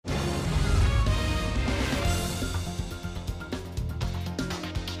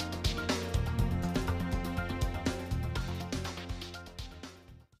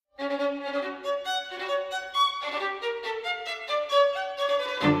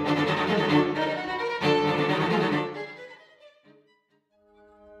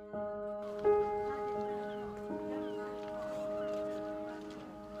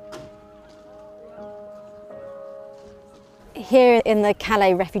Here in the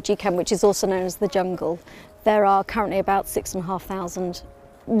Calais refugee camp, which is also known as the jungle, there are currently about 6,500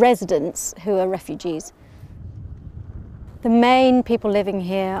 residents who are refugees. The main people living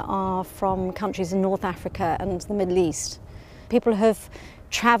here are from countries in North Africa and the Middle East. People have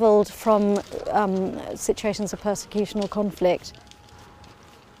travelled from situations of persecution or conflict.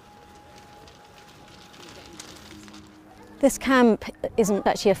 This camp isn't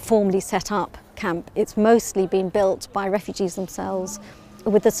actually a formally set up camp. It's mostly been built by refugees themselves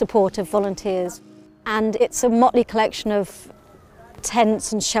with the support of volunteers. And it's a motley collection of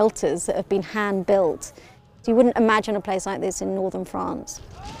tents and shelters that have been hand-built. You wouldn't imagine a place like this in northern France.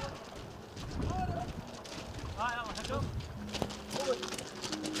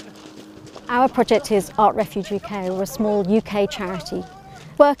 Our project is Art Refuge UK, we're a small UK charity,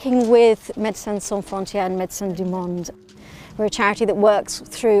 working with Médecins Sans Frontières and Médecins du Monde. We're a charity that works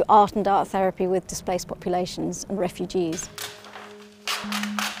through art and art therapy with displaced populations and refugees.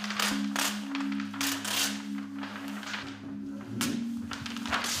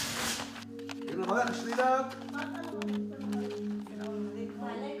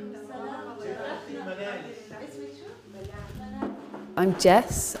 I'm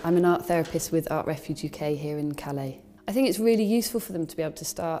Jess, I'm an art therapist with Art Refuge UK here in Calais. I think it's really useful for them to be able to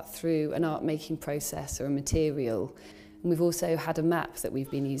start through an art making process or a material. And we've also had a map that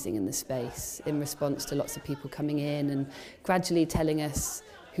we've been using in the space in response to lots of people coming in and gradually telling us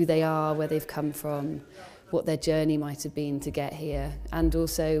who they are, where they've come from, what their journey might have been to get here, and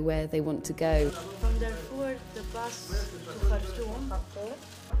also where they want to go. From Darfur, the bus to Khartoum.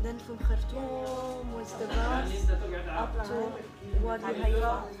 Then from Khartoum was the bus up to Wadi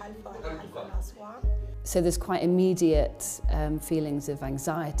Hayya. So there's quite immediate feelings of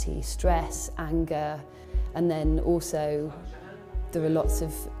anxiety, stress, anger, and then also there are lots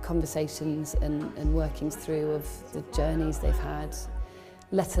of conversations and workings through of the journeys they've had,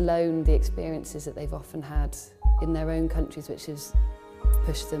 let alone the experiences that they've often had in their own countries, which has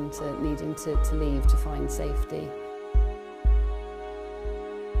pushed them to needing to leave to find safety.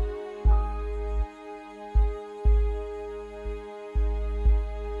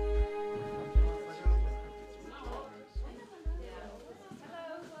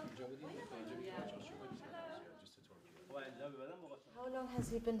 How long has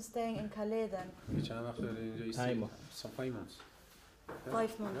he been staying in Calais then? 5 months.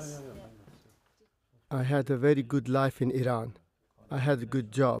 5 months. I had a very good life in Iran. I had a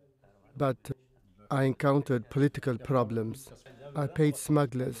good job, but I encountered political problems. I paid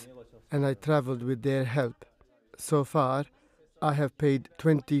smugglers and I traveled with their help. So far, I have paid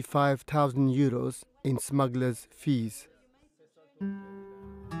 25,000 euros in smugglers' fees.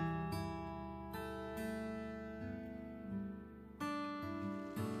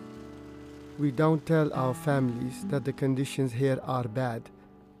 We don't tell our families that the conditions here are bad,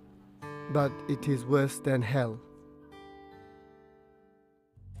 but it is worse than hell.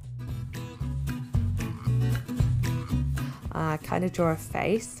 I kind of draw a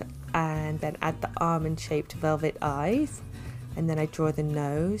face and then add the almond-shaped velvet eyes, and then I draw the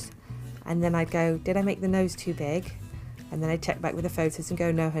nose, and then I go, did I make the nose too big? And then I check back with the photos and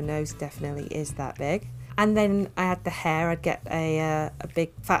go, no, her nose definitely is that big. And then I add the hair. I'd get a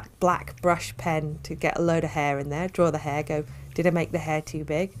big fat black brush pen to get a load of hair in there, draw the hair, go, did I make the hair too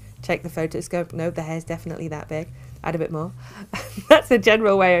big? Check the photos, go, no, the hair's definitely that big. Add a bit more. That's the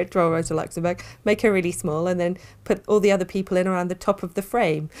general way I draw Rosa Luxemburg. Make her really small and then put all the other people in around the top of the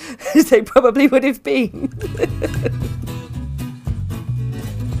frame, as they probably would have been.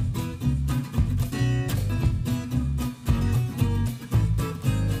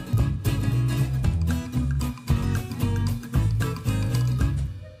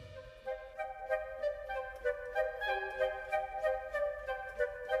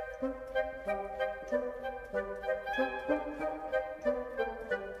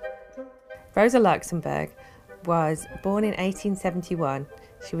 Rosa Luxemburg was born in 1871.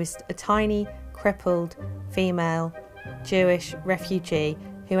 She was a tiny, crippled, female, Jewish refugee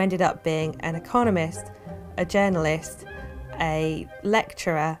who ended up being an economist, a journalist, a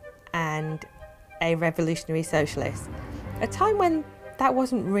lecturer, and a revolutionary socialist. A time when that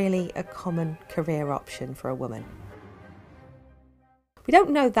wasn't really a common career option for a woman. We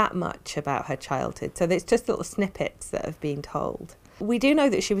don't know that much about her childhood, so there's just little snippets that have been told. We do know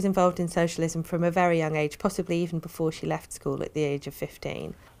that she was involved in socialism from a very young age, possibly even before she left school at the age of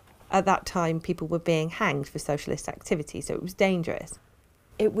 15. At that time, people were being hanged for socialist activity, so it was dangerous.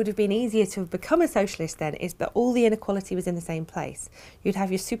 It would have been easier to have become a socialist then, is that all the inequality was in the same place. You'd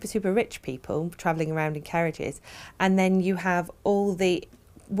have your super, super rich people travelling around in carriages, and then you have all the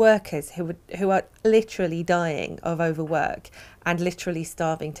workers who are literally dying of overwork and literally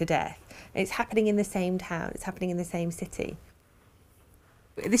starving to death. And it's happening in the same town, it's happening in the same city.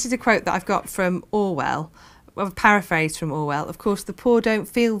 This is a quote that I've got from Orwell, a paraphrase from Orwell. Of course, the poor don't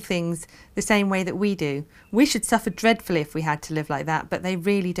feel things the same way that we do. We should suffer dreadfully if we had to live like that, but they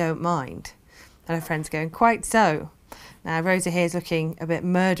really don't mind. And her friend's going, quite so. Now, Rosa here is looking a bit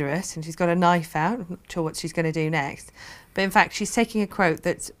murderous and she's got a knife out. I'm not sure what she's going to do next. But in fact, she's taking a quote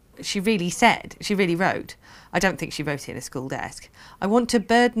that she really said, she really wrote. I don't think she wrote it in a school desk. I want to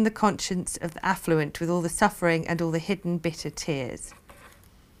burden the conscience of the affluent with all the suffering and all the hidden bitter tears.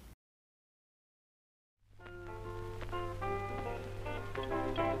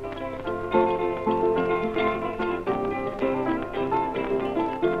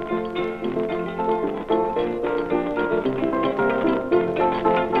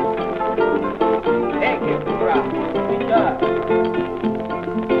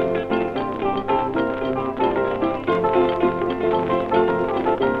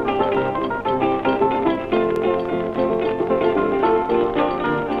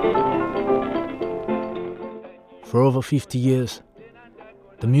 For over 50 years,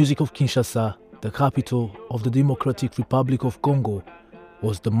 the music of Kinshasa, the capital of the Democratic Republic of Congo,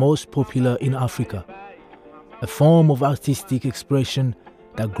 was the most popular in Africa. A form of artistic expression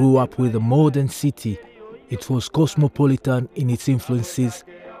that grew up with a modern city. It was cosmopolitan in its influences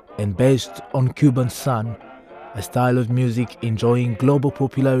and based on Cuban son, a style of music enjoying global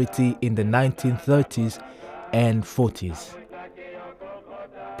popularity in the 1930s and 40s.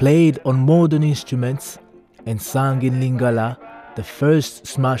 Played on modern instruments and sang in Lingala, the first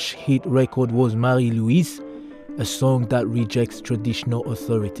smash hit record was Marie-Louise, a song that rejects traditional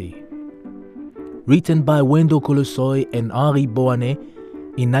authority. Written by Wendo Colosoi and Henri Boanet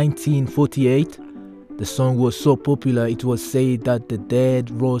in 1948, the song was so popular it was said that the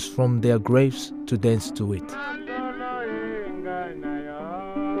dead rose from their graves to dance to it.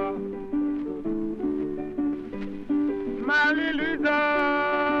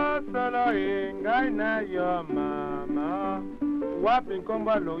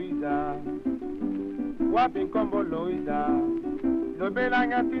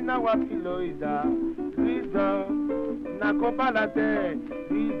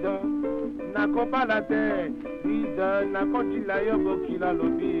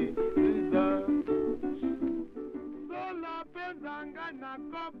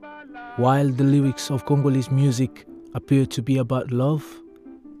 While the lyrics of Congolese music appear to be about love,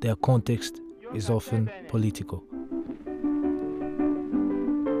 their context is often political.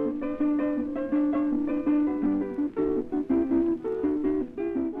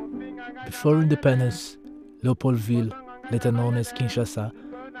 Before independence, Leopoldville, later known as Kinshasa,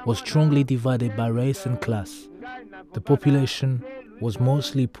 was strongly divided by race and class. The population was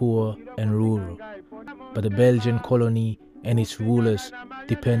mostly poor and rural, but the Belgian colony and its rulers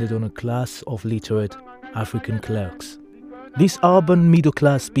depended on a class of literate African clerks. This urban middle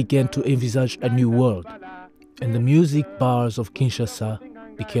class began to envisage a new world, and the music bars of Kinshasa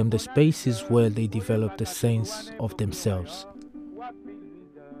became the spaces where they developed a sense of themselves. –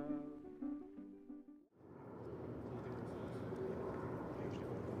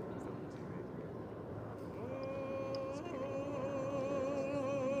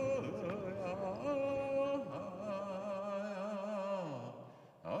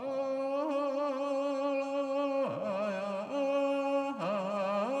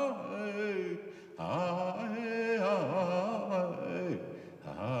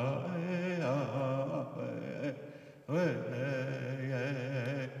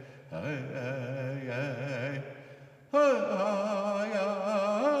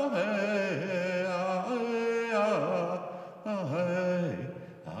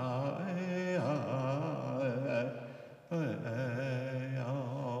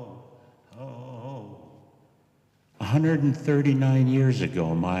 139 years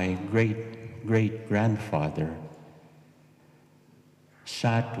ago, my great-great-grandfather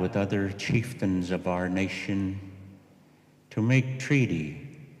sat with other chieftains of our nation to make treaty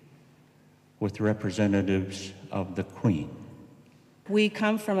with representatives of the Queen. We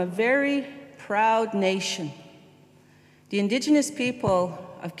come from a very proud nation. The Indigenous people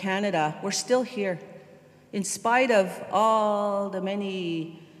of Canada, we're still here, in spite of all the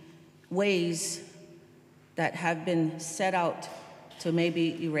many ways that have been set out to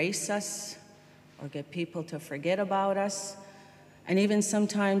maybe erase us or get people to forget about us, and even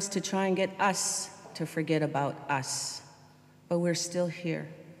sometimes to try and get us to forget about us. But we're still here.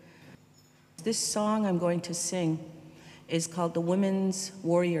 This song I'm going to sing is called the Women's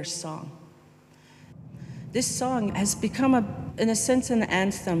Warrior Song. This song has become in a sense, an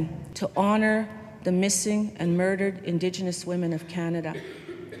anthem to honor the missing and murdered Indigenous women of Canada.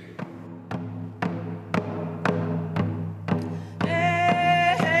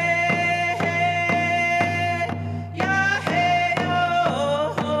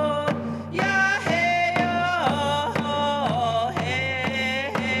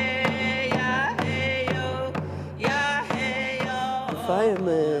 I am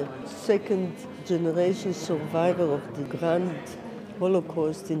a second-generation survivor of the Grand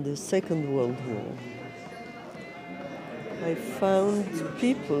Holocaust in the Second World War. I found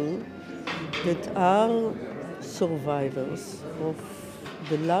people that are survivors of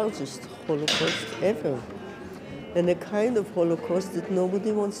the largest Holocaust ever, and a kind of Holocaust that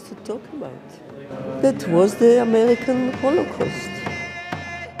nobody wants to talk about. That was the American Holocaust.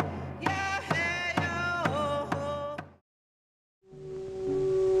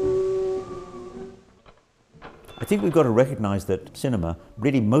 I think we've got to recognise that cinema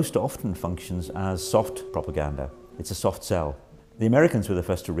really most often functions as soft propaganda. It's a soft sell. The Americans were the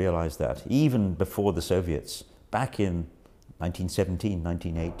first to realise that, even before the Soviets. Back in 1917,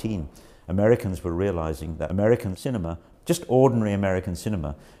 1918, Americans were realising that American cinema, just ordinary American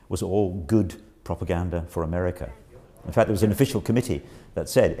cinema, was all good propaganda for America. In fact, there was an official committee that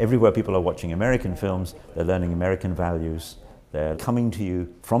said everywhere people are watching American films, they're learning American values, they're coming to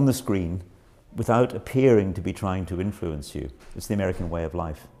you from the screen without appearing to be trying to influence you. It's the American way of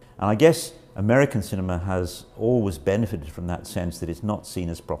life. And I guess American cinema has always benefited from that sense that it's not seen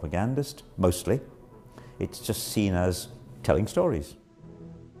as propagandist, mostly. It's just seen as telling stories.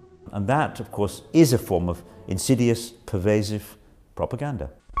 And that, of course, is a form of insidious, pervasive propaganda.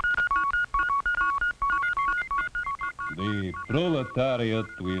 The proletariat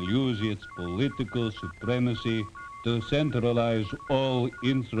will use its political supremacy to centralize all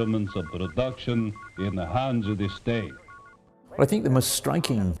instruments of production in the hands of the state. Well, I think the most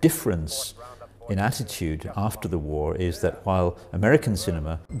striking difference in attitude after the war is that while American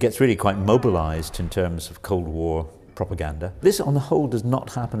cinema gets really quite mobilized in terms of Cold War propaganda, this on the whole does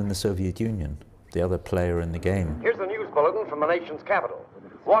not happen in the Soviet Union, the other player in the game. Here's the news bulletin from the nation's capital.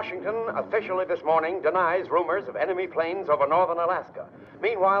 Washington officially this morning denies rumors of enemy planes over northern Alaska.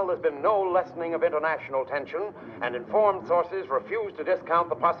 Meanwhile, there's been no lessening of international tension, and informed sources refuse to discount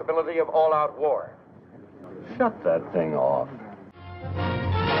the possibility of all-out war. Shut that thing off.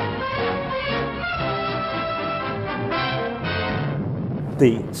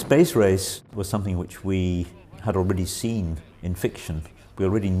 The space race was something which we had already seen in fiction. We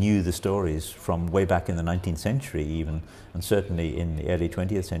already knew the stories from way back in the 19th century even, and certainly in the early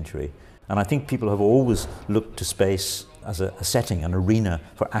 20th century. And I think people have always looked to space as a setting, an arena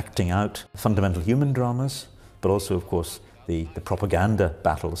for acting out fundamental human dramas, but also, of course, the propaganda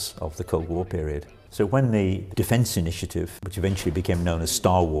battles of the Cold War period. So when the Defense Initiative, which eventually became known as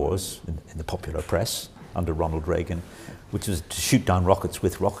Star Wars in the popular press under Ronald Reagan, which was to shoot down rockets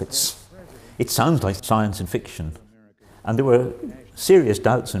with rockets, it sounds like science and fiction. And there were serious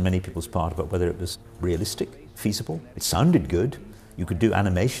doubts on many people's part about whether it was realistic, feasible. It sounded good. You could do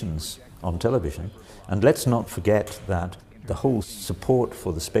animations on television. And let's not forget that the whole support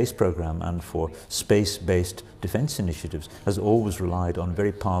for the space program and for space-based defense initiatives has always relied on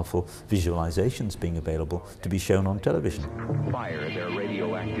very powerful visualizations being available to be shown on television. Fire their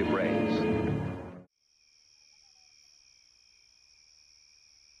radioactive rays.